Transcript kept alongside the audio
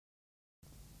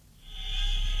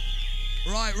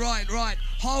Right.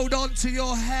 Hold on to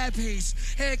your hairpiece.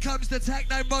 Here comes the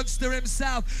techno monster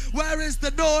himself. Where is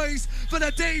the noise for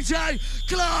the DJ,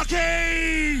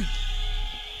 Clarkee?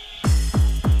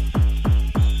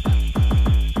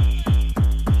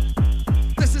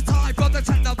 This is time for the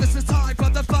techno, this is time for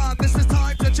the fun, this is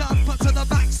time to jump up to the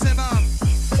maximum.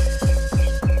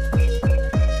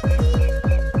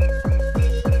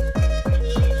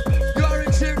 You're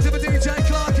in tune to the DJ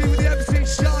Clarkee with the MC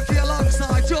Sharkey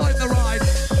alongside. Join the ride.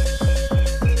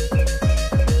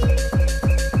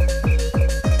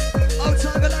 Old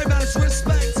time below man's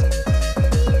respect.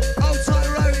 Old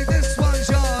time Rody, this one's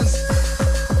yours.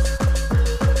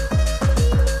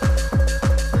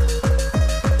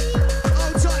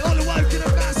 Old time all awoken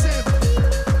and massive.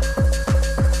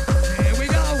 Here we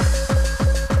go.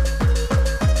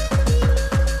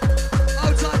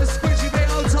 Old time the Squidgy B,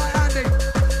 old time Andy.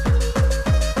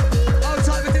 Old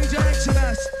time the DJ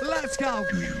HMS. Let's go.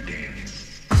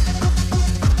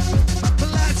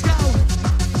 Let's go.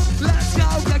 Let's go.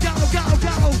 Go.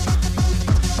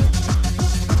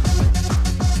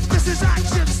 This is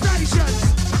Action Station.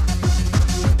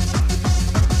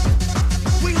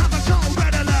 We have a cold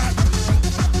red alert.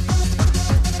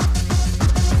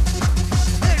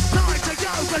 It's time to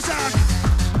go berserk.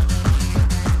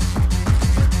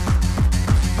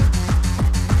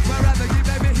 Wherever you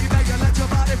may be, he may you let your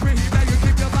body free. He may you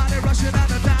keep your body rushing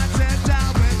and dancing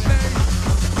down with me.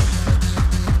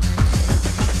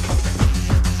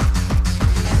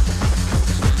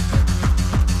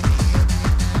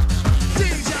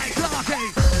 DJ Clarkee.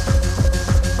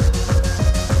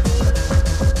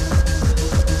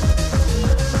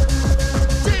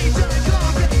 DJ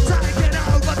Clarkee taking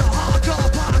over the hardcore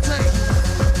party.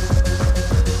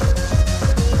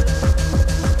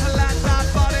 Let that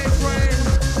body free.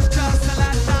 Just to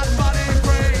let that body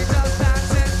free. Just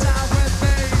dancing down with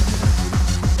me.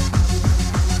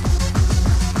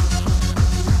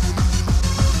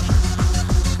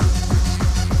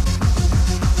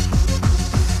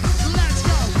 Let's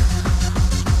go.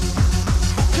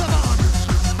 Come on.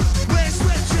 We're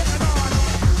switching on.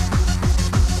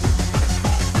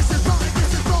 This is 5,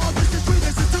 this is 4, this is 3,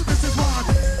 this is 2, this is 1.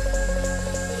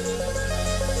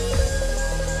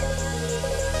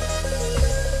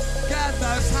 Get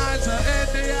those hands up in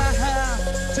the air.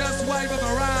 Just wave them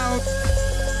around.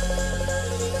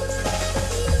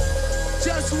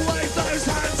 Just wave those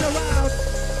hands around.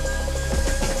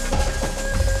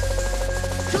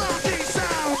 Clarkee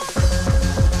sound.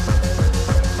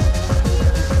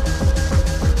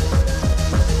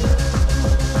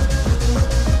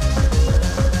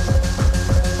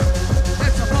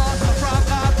 It's a force from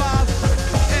above.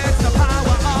 It's the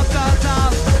power of the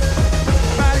dove.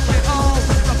 Make it all.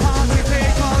 The party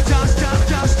people just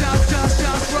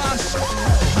rush.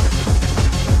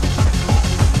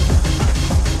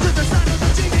 To the sound of the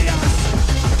genius.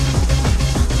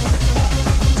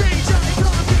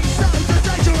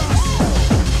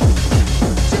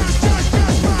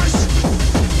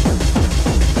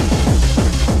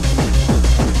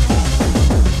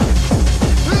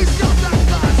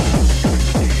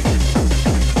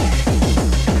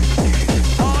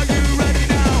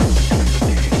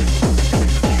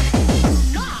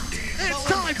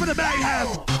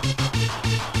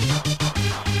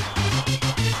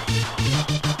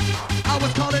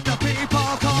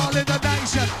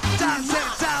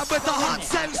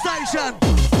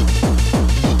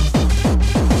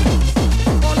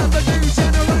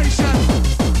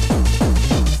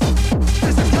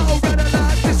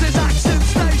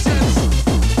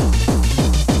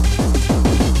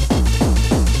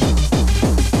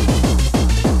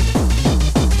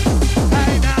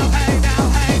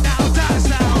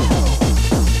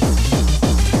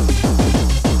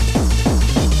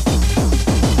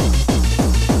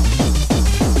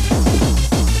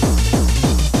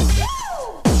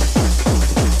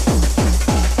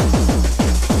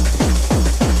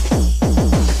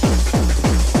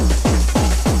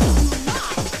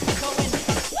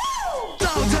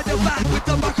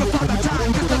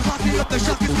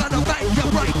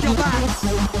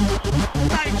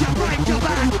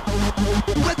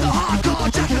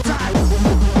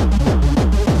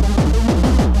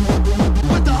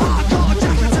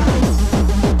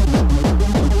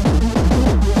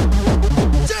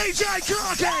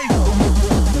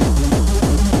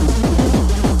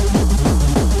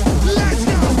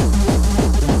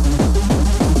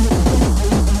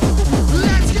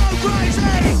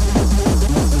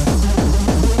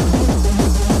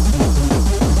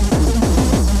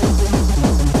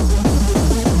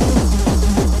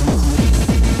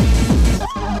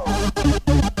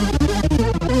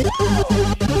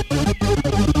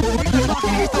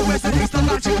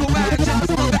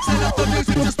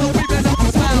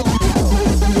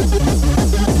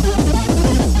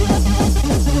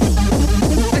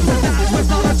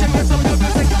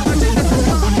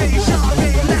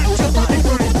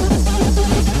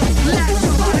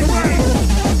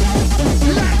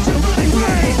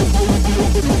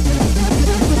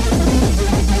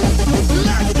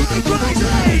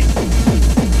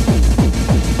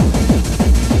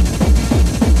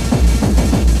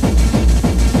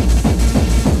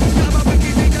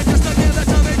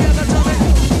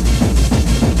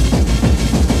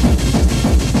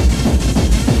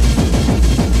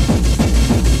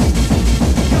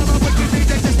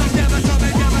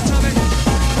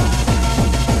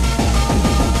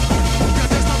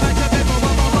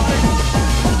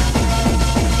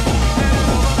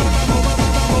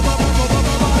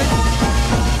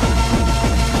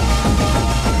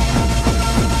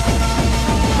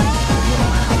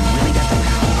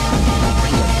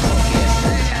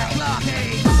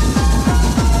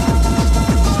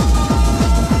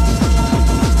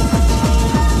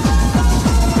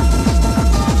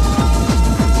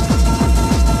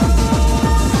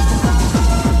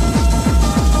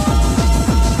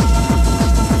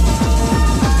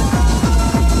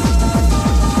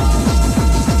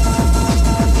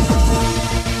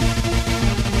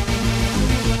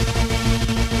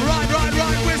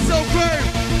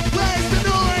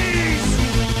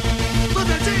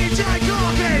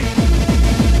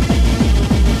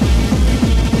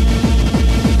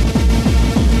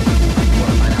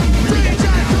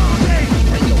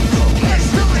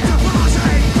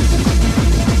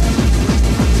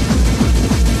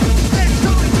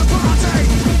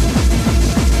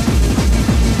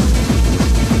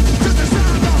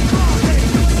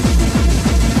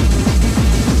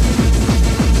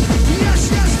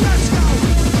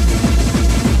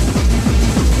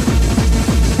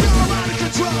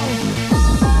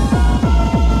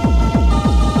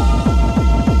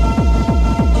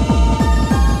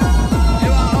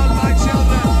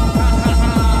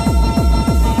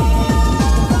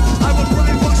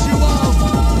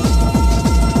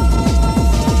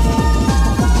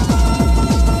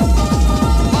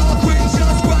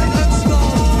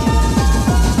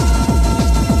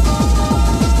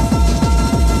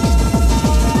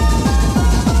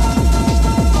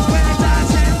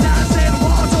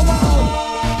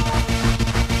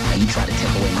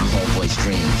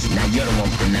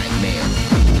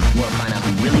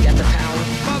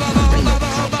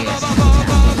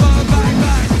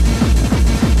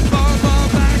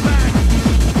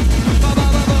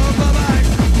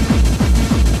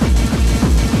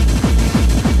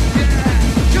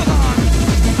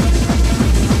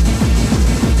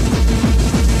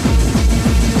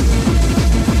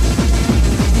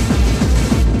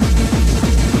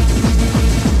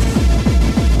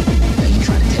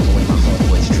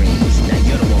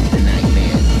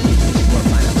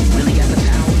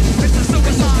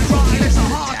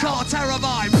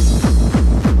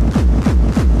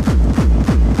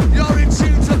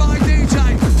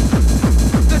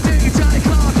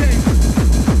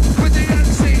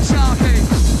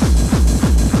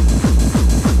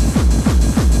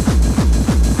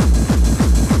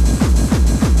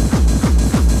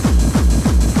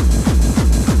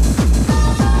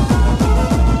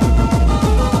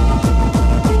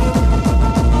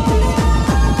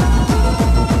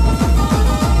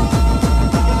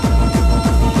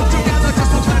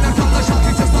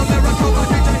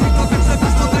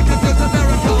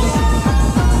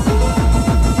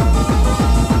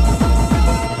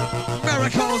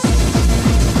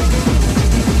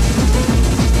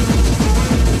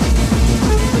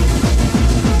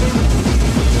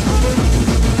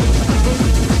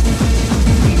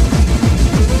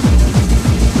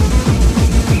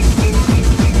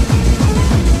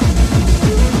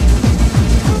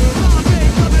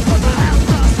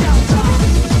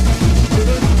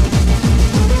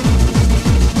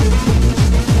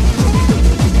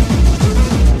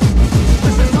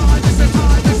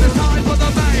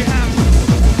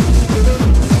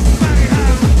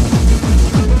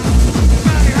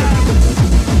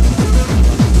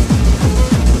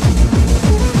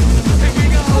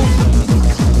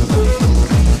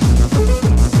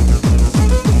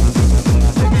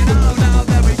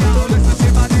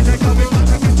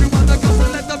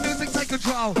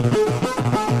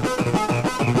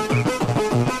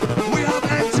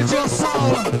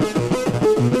 soul.